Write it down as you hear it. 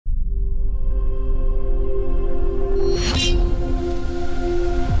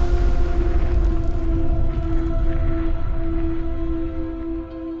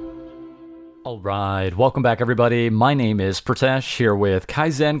Alright, welcome back everybody. My name is Pritesh here with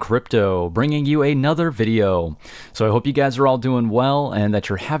Kaizen Crypto, bringing you another video. So I hope you guys are all doing well and that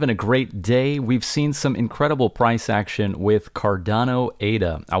you're having a great day. We've seen some incredible price action with Cardano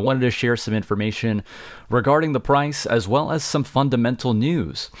ADA. I wanted to share some information regarding the price as well as some fundamental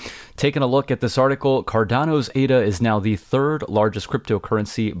news. Taking a look at this article, Cardano's ADA is now the third largest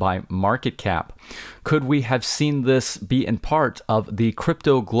cryptocurrency by market cap. Could we have seen this be in part of the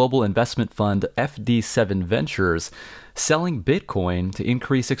crypto global investment fund FD7 Ventures selling Bitcoin to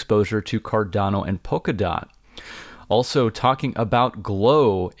increase exposure to Cardano and Polkadot? Also talking about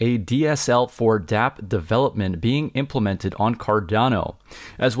GLOW, a DSL for Dapps development being implemented on Cardano,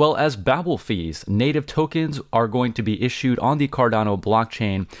 as well as Babel Fees. Native tokens are going to be issued on the Cardano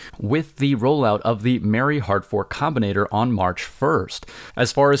blockchain with the rollout of the Merry Hard Fork Combinator on March 1st.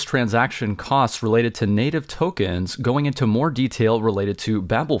 As far as transaction costs related to native tokens, going into more detail related to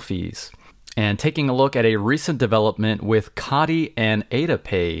Babel Fees. And taking a look at a recent development with Coti and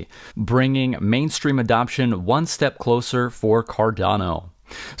ADAPay, bringing mainstream adoption one step closer for Cardano.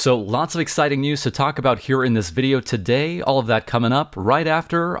 So lots of exciting news to talk about here in this video today. All of that coming up right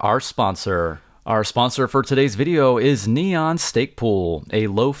after our sponsor. Our sponsor for today's video is Neon Stake Pool, a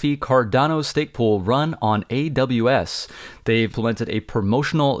low-fee Cardano stake pool run on AWS. They implemented a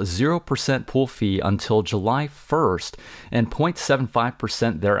promotional 0% pool fee until July 1st and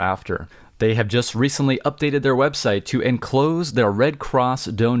 0.75% thereafter. They have just recently updated their website to enclose their Red Cross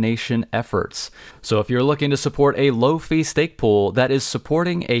donation efforts. So if you're looking to support a low-fee stake pool that is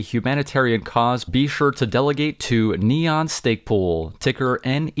supporting a humanitarian cause, be sure to delegate to Neon Stake Pool, ticker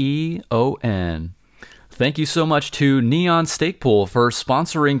NEON. Thank you so much to Neon Stake Pool for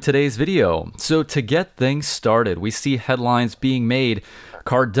sponsoring today's video. So to get things started, we see headlines being made.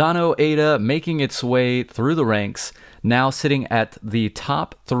 Cardano ADA making its way through the ranks, now sitting at the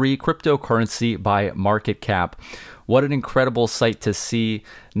top 3 cryptocurrency by market cap. What an incredible sight to see.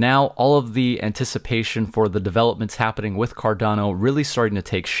 Now all of the anticipation for the developments happening with Cardano really starting to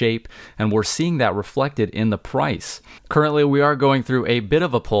take shape, and we're seeing that reflected in the price. Currently we are going through a bit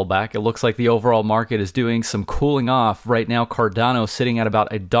of a pullback. It looks like the overall market is doing some cooling off. Right now Cardano sitting at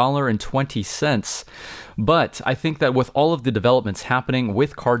about $1.20. But I think that with all of the developments happening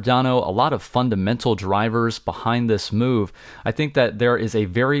with Cardano, a lot of fundamental drivers behind this move, I think that there is a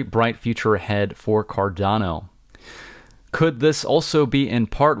very bright future ahead for Cardano. Could this also be in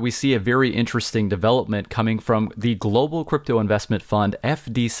part, we see a very interesting development coming from the global crypto investment fund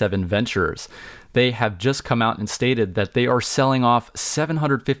FD7 Ventures. They have just come out and stated that they are selling off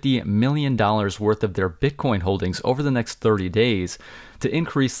 $750 million worth of their Bitcoin holdings over the next 30 days to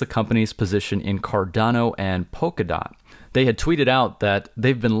increase the company's position in Cardano and Polkadot. They had tweeted out that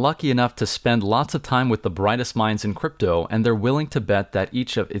they've been lucky enough to spend lots of time with the brightest minds in crypto, and they're willing to bet that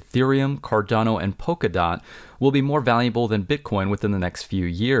each of Ethereum, Cardano, and Polkadot will be more valuable than Bitcoin within the next few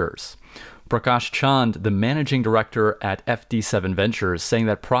years. Prakash Chand, the managing director at FD7 Ventures, saying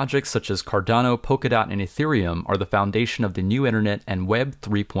that projects such as Cardano, Polkadot, and Ethereum are the foundation of the new internet and Web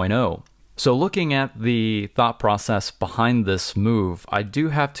 3.0. So looking at the thought process behind this move, I do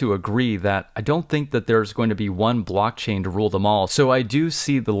have to agree that I don't think that there's going to be one blockchain to rule them all. So I do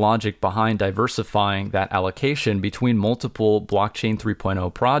see the logic behind diversifying that allocation between multiple blockchain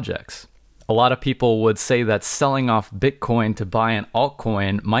 3.0 projects. A lot of people would say that selling off Bitcoin to buy an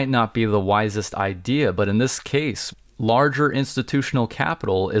altcoin might not be the wisest idea, but in this case, larger institutional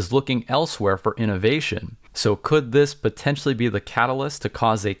capital is looking elsewhere for innovation. So could this potentially be the catalyst to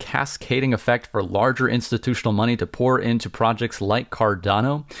cause a cascading effect for larger institutional money to pour into projects like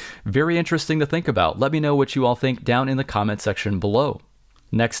Cardano? Very interesting to think about. Let me know what you all think down in the comment section below.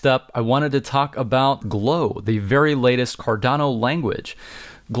 Next up, I wanted to talk about GLOW, the very latest Cardano language.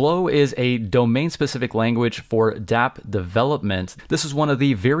 GLOW is a domain-specific language for Dapps development. This is one of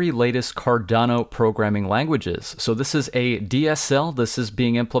the very latest Cardano programming languages. So this is a DSL. This is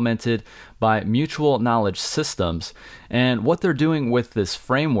being implemented by Mutual Knowledge Systems. And what they're doing with this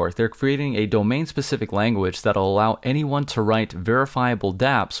framework, they're creating a domain-specific language that'll allow anyone to write verifiable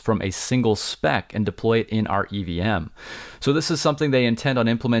Dapps from a single spec and deploy it in our EVM. So this is something they intend on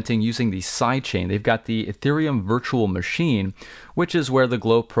implementing using the sidechain. They've got the Ethereum virtual machine, which is where the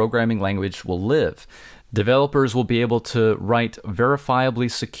GLOW programming language will live. Developers will be able to write verifiably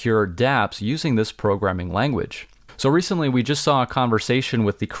secure Dapps using this programming language. So recently we just saw a conversation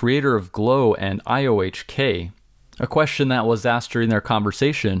with the creator of GLOW and IOHK. A question that was asked during their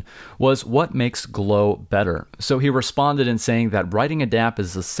conversation was, what makes GLOW better? So he responded in saying that writing a dApp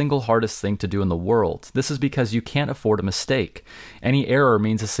is the single hardest thing to do in the world. This is because you can't afford a mistake. Any error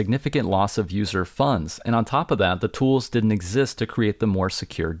means a significant loss of user funds. And on top of that, the tools didn't exist to create the more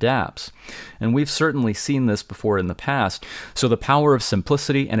secure dApps. And we've certainly seen this before in the past. So the power of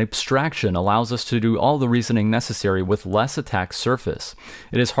simplicity and abstraction allows us to do all the reasoning necessary with less attack surface.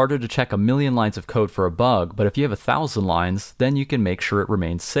 It is harder to check a million lines of code for a bug, but if you have 1,000 lines, then you can make sure it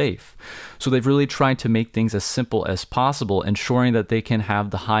remains safe. So they've really tried to make things as simple as possible, ensuring that they can have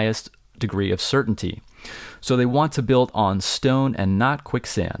the highest degree of certainty. So they want to build on stone and not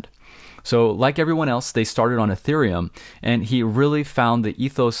quicksand. So like everyone else, they started on Ethereum, and he really found the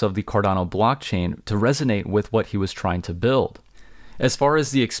ethos of the Cardano blockchain to resonate with what he was trying to build. As far as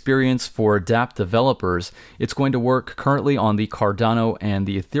the experience for dApp developers, it's going to work currently on the Cardano and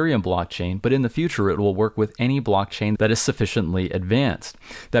the Ethereum blockchain, but in the future it will work with any blockchain that is sufficiently advanced.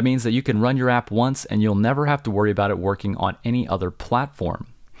 That means that you can run your app once and you'll never have to worry about it working on any other platform.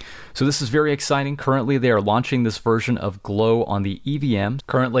 So this is very exciting. Currently, they are launching this version of GLOW on the EVM.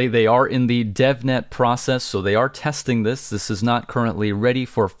 Currently, they are in the DevNet process, so they are testing this. This is not currently ready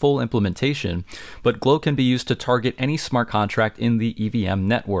for full implementation, but GLOW can be used to target any smart contract in the EVM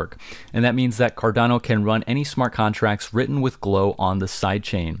network. And that means that Cardano can run any smart contracts written with GLOW on the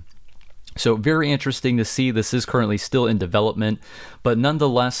sidechain. So very interesting to see. This is currently still in development, but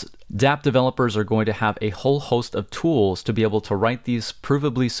nonetheless, dApp developers are going to have a whole host of tools to be able to write these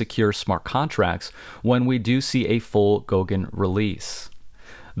provably secure smart contracts when we do see a full Goguen release.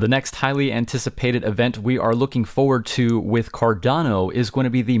 The next highly anticipated event we are looking forward to with Cardano is going to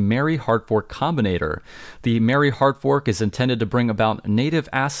be the Merry Hard Fork Combinator. The Merry Hard Fork is intended to bring about native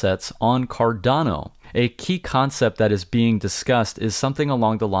assets on Cardano. A key concept that is being discussed is something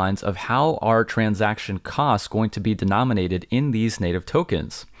along the lines of how are transaction costs going to be denominated in these native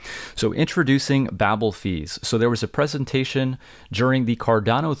tokens. So introducing Babel Fees. So there was a presentation during the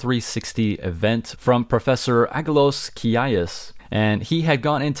Cardano 360 event from Professor Aggelos Kiaias, and he had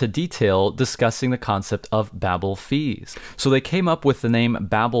gone into detail discussing the concept of Babel Fees. So they came up with the name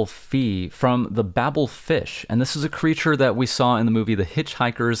Babel Fee from the Babel fish, and this is a creature that we saw in the movie The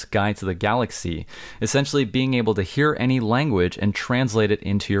Hitchhiker's Guide to the Galaxy, essentially being able to hear any language and translate it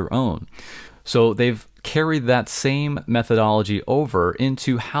into your own. So they've carried that same methodology over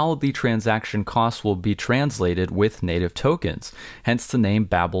into how the transaction costs will be translated with native tokens, hence the name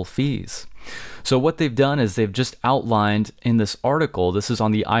Babel Fees. So what they've done is they've just outlined in this article, this is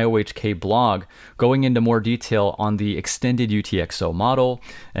on the IOHK blog, going into more detail on the extended UTXO model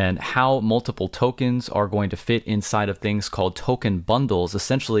and how multiple tokens are going to fit inside of things called token bundles,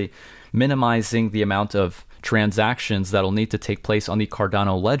 essentially minimizing the amount of transactions that'll need to take place on the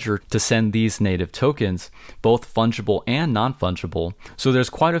Cardano ledger to send these native tokens, both fungible and non-fungible. So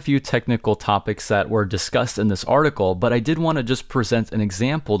there's quite a few technical topics that were discussed in this article, but I did want to just present an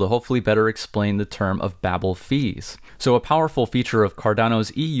example to hopefully better explain the term of Babel Fees. So a powerful feature of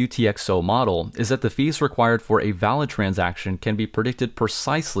Cardano's eUTXO model is that the fees required for a valid transaction can be predicted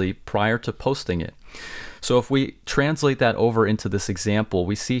precisely prior to posting it. So if we translate that over into this example,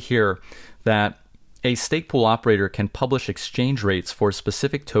 we see here that a stake pool operator can publish exchange rates for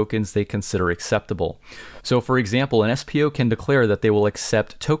specific tokens they consider acceptable. So for example, an SPO can declare that they will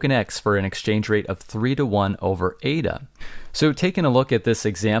accept token X for an exchange rate of 3-to-1 over ADA. So taking a look at this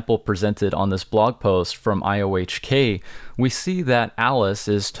example presented on this blog post from IOHK, we see that Alice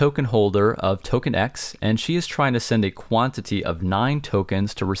is token holder of token X, and she is trying to send a quantity of 9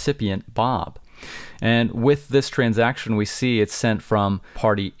 tokens to recipient Bob. And with this transaction, we see it's sent from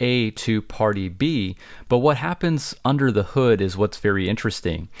party A to party B, but what happens under the hood is what's very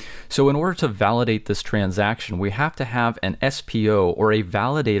interesting. So in order to validate this transaction, we have to have an SPO or a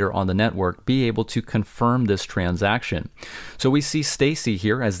validator on the network be able to confirm this transaction. So we see Stacy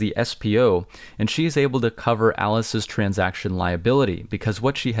here as the SPO, and she is able to cover Alice's transaction liability because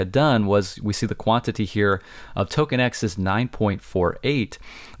what she had done was, we see the quantity here of token X is 9.48.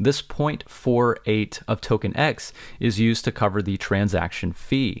 This 0.48 of token X is used to cover the transaction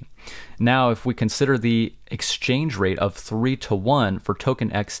fee. Now, if we consider the exchange rate of 3-to-1 for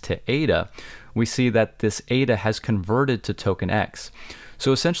token X to ADA, we see that this ADA has converted to token X.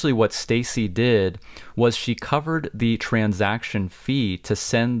 So essentially what Stacy did was she covered the transaction fee to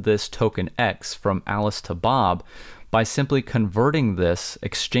send this token X from Alice to Bob by simply converting this,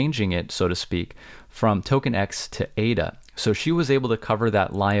 exchanging it, so to speak, from token X to ADA. So she was able to cover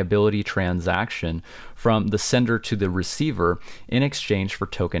that liability transaction from the sender to the receiver in exchange for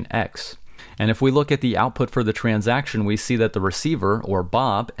token X. And if we look at the output for the transaction, we see that the receiver, or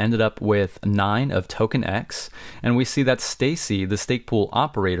Bob, ended up with 9 of token X, and we see that Stacy, the stake pool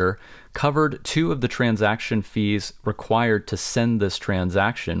operator, covered 2 of the transaction fees required to send this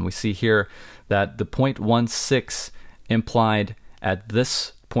transaction. We see here that the 0.16 implied at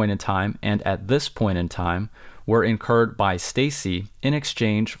this point in time and at this point in time were incurred by Stacy in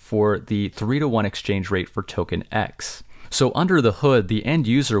exchange for the 3-to-1 exchange rate for token X. So under the hood, the end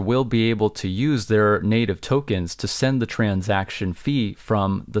user will be able to use their native tokens to send the transaction fee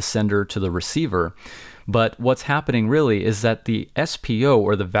from the sender to the receiver. But what's happening really is that the SPO,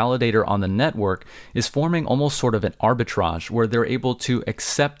 or the validator on the network, is forming almost sort of an arbitrage where they're able to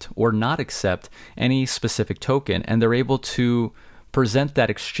accept or not accept any specific token, and they're able to present that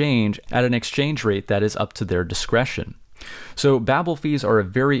exchange at an exchange rate that is up to their discretion. So Babel fees are a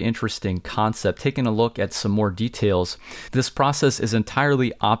very interesting concept. Taking a look at some more details, this process is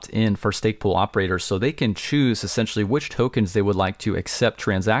entirely opt-in for stake pool operators, so they can choose essentially which tokens they would like to accept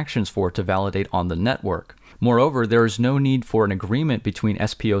transactions for to validate on the network. Moreover, there is no need for an agreement between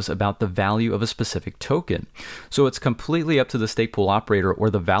SPOs about the value of a specific token. So it's completely up to the stake pool operator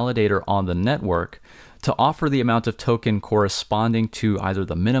or the validator on the network to offer the amount of token corresponding to either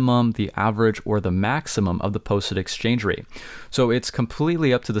the minimum, the average, or the maximum of the posted exchange rate. So it's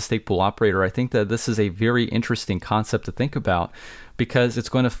completely up to the stake pool operator. I think that this is a very interesting concept to think about, because it's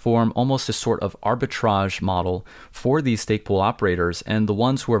going to form almost a sort of arbitrage model for these stake pool operators, and the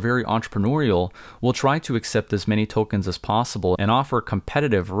ones who are very entrepreneurial will try to accept as many tokens as possible and offer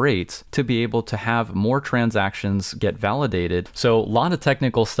competitive rates to be able to have more transactions get validated. So a lot of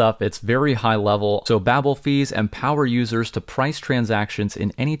technical stuff. It's very high level. So Babel fees empower users to price transactions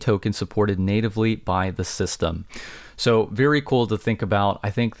in any token supported natively by the system. So very cool to think about. I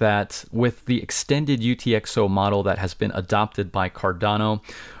think that with the extended UTXO model that has been adopted by Cardano,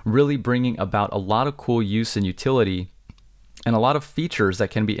 really bringing about a lot of cool use and utility and a lot of features that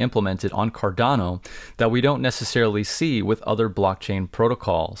can be implemented on Cardano that we don't necessarily see with other blockchain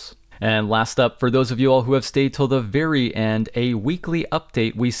protocols. And last up, for those of you all who have stayed till the very end, a weekly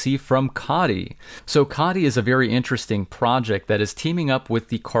update we see from Coti. So Coti is a very interesting project that is teaming up with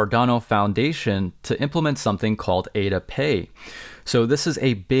the Cardano Foundation to implement something called ADAPay. So this is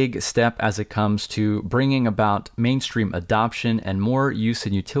a big step as it comes to bringing about mainstream adoption and more use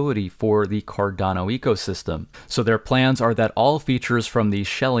and utility for the Cardano ecosystem. So their plans are that all features from the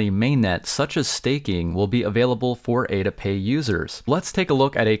Shelley mainnet, such as staking, will be available for ADAPay users. Let's take a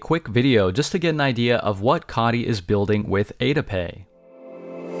look at a quick video just to get an idea of what Coti is building with ADAPay.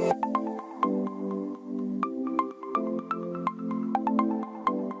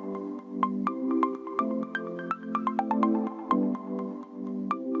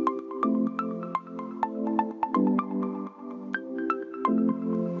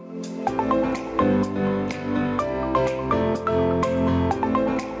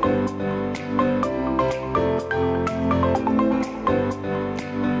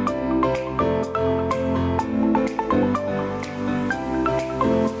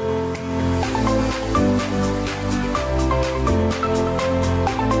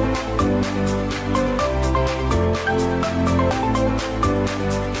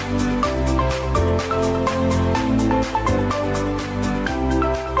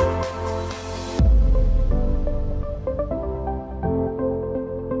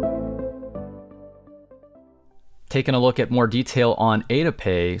 Taking a look at more detail on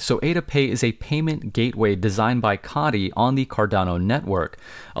ADAPay. So ADAPay is a payment gateway designed by Coti on the Cardano network,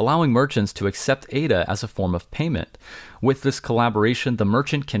 allowing merchants to accept ADA as a form of payment. With this collaboration, the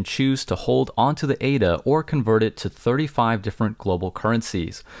merchant can choose to hold onto the ADA or convert it to 35 different global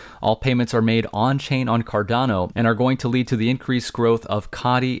currencies. All payments are made on-chain on Cardano and are going to lead to the increased growth of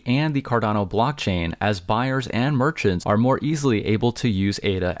Coti and the Cardano blockchain as buyers and merchants are more easily able to use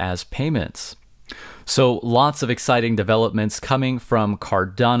ADA as payments. So lots of exciting developments coming from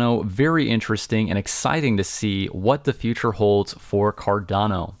Cardano. Very interesting and exciting to see what the future holds for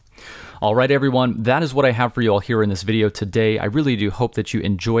Cardano. All right, everyone, that is what I have for you all here in this video today. I really do hope that you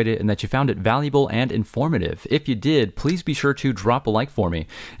enjoyed it and that you found it valuable and informative. If you did, please be sure to drop a like for me.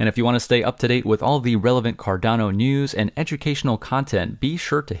 And if you want to stay up to date with all the relevant Cardano news and educational content, be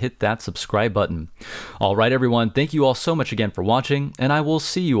sure to hit that subscribe button. All right, everyone, thank you all so much again for watching, and I will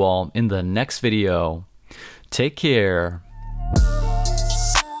see you all in the next video. Take care.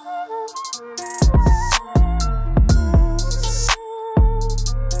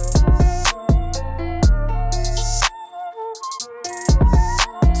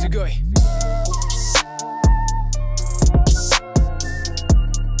 Sugoi.